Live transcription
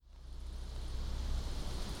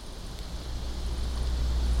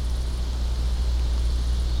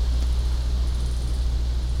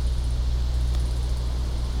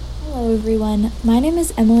everyone. My name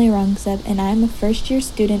is Emily Rungseb and I am a first-year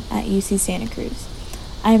student at UC Santa Cruz.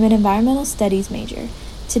 I am an environmental studies major.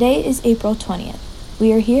 Today is April 20th.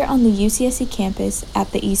 We are here on the UCSC campus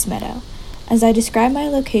at the East Meadow. As I describe my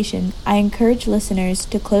location, I encourage listeners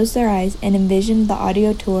to close their eyes and envision the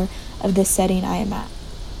audio tour of the setting I am at.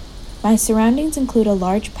 My surroundings include a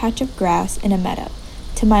large patch of grass in a meadow.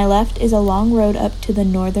 To my left is a long road up to the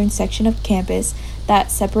northern section of campus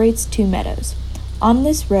that separates two meadows. On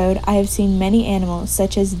this road, I have seen many animals,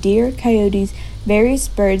 such as deer, coyotes, various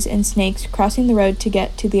birds, and snakes crossing the road to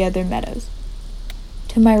get to the other meadows.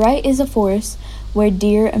 To my right is a forest where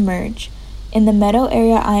deer emerge. In the meadow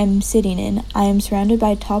area I am sitting in, I am surrounded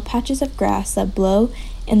by tall patches of grass that blow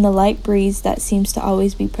in the light breeze that seems to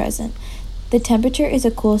always be present. The temperature is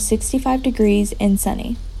a cool 65 degrees and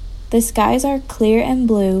sunny. The skies are clear and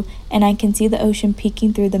blue, and I can see the ocean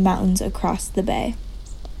peeking through the mountains across the bay.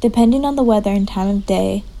 Depending on the weather and time of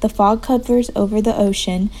day, the fog covers over the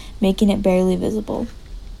ocean, making it barely visible.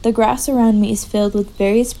 The grass around me is filled with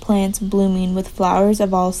various plants blooming with flowers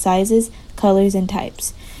of all sizes, colors, and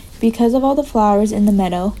types. Because of all the flowers in the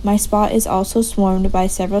meadow, my spot is also swarmed by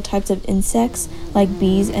several types of insects like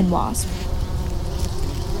bees and wasps.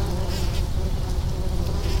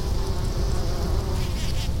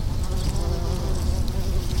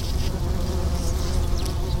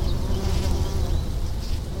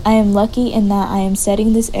 I am lucky in that I am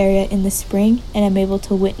setting this area in the spring and am able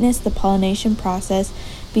to witness the pollination process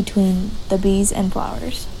between the bees and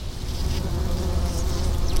flowers.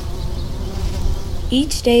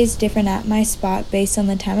 Each day is different at my spot based on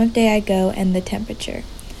the time of day I go and the temperature.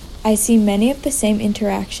 I see many of the same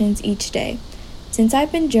interactions each day. Since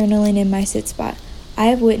I've been journaling in my sit spot, I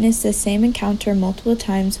have witnessed the same encounter multiple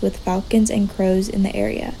times with falcons and crows in the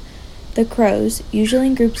area. The crows, usually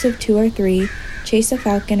in groups of 2 or 3, chase a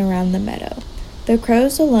falcon around the meadow. The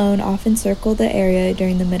crows alone often circle the area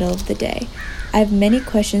during the middle of the day. I have many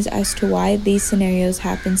questions as to why these scenarios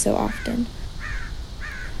happen so often.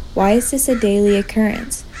 Why is this a daily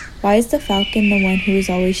occurrence? Why is the falcon the one who is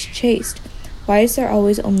always chased? Why is there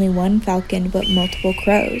always only one falcon but multiple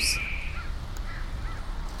crows?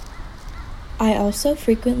 I also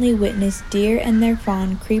frequently witness deer and their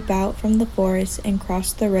fawn creep out from the forest and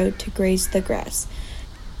cross the road to graze the grass.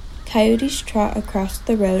 Coyotes trot across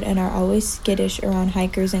the road and are always skittish around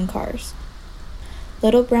hikers and cars.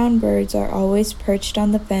 Little brown birds are always perched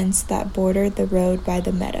on the fence that border the road by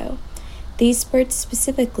the meadow. These birds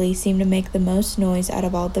specifically seem to make the most noise out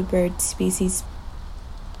of all the bird species.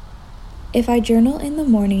 If I journal in the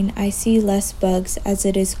morning, I see less bugs as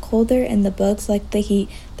it is colder and the bugs like the heat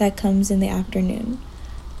that comes in the afternoon.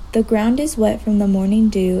 The ground is wet from the morning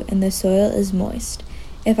dew and the soil is moist.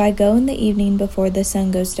 If I go in the evening before the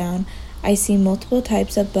sun goes down, I see multiple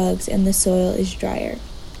types of bugs and the soil is drier.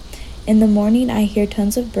 In the morning, I hear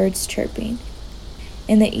tons of birds chirping.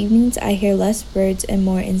 In the evenings, I hear less birds and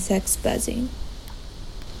more insects buzzing.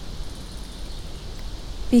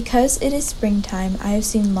 Because it is springtime, I have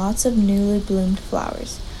seen lots of newly bloomed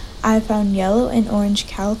flowers. I have found yellow and orange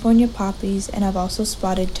California poppies, and I've also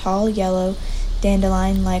spotted tall yellow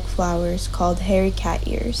dandelion-like flowers called hairy cat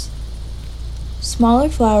ears. Smaller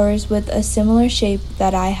flowers with a similar shape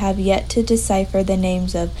that I have yet to decipher the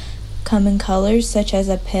names of come in colors such as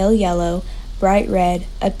a pale yellow, bright red,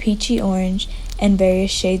 a peachy orange, and various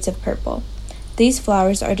shades of purple. These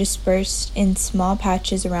flowers are dispersed in small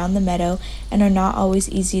patches around the meadow and are not always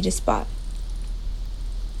easy to spot.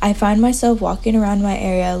 I find myself walking around my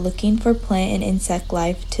area looking for plant and insect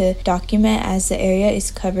life to document as the area is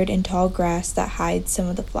covered in tall grass that hides some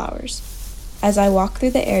of the flowers. As I walk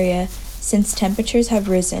through the area, since temperatures have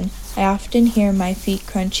risen, I often hear my feet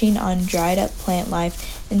crunching on dried up plant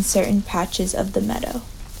life in certain patches of the meadow.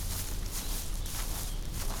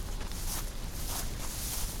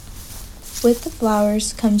 With the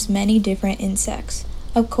flowers comes many different insects.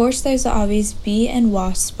 Of course, there's the obvious bee and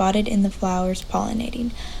wasp spotted in the flowers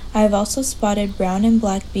pollinating. I have also spotted brown and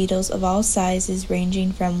black beetles of all sizes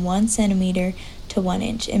ranging from 1 centimeter to 1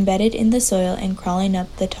 inch, embedded in the soil and crawling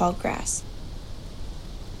up the tall grass.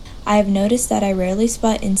 I have noticed that I rarely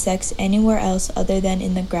spot insects anywhere else other than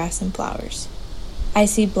in the grass and flowers. I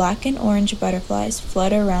see black and orange butterflies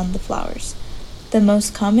flutter around the flowers. The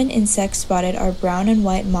most common insects spotted are brown and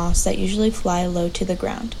white moths that usually fly low to the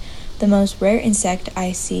ground. The most rare insect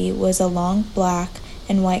I see was a long black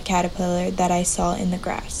and white caterpillar that I saw in the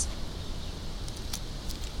grass.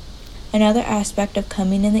 Another aspect of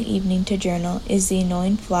coming in the evening to journal is the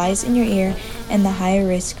annoying flies in your ear and the higher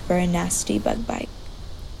risk for a nasty bug bite.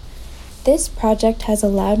 This project has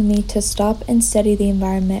allowed me to stop and study the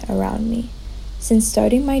environment around me. Since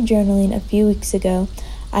starting my journaling a few weeks ago,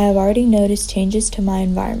 I have already noticed changes to my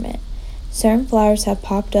environment. Certain flowers have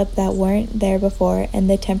popped up that weren't there before, and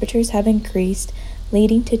the temperatures have increased,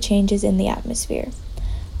 leading to changes in the atmosphere.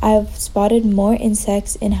 I have spotted more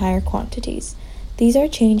insects in higher quantities. These are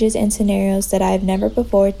changes and scenarios that I have never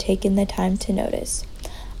before taken the time to notice.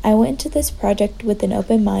 I went into this project with an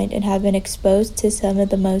open mind and have been exposed to some of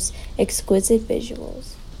the most exquisite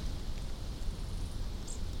visuals.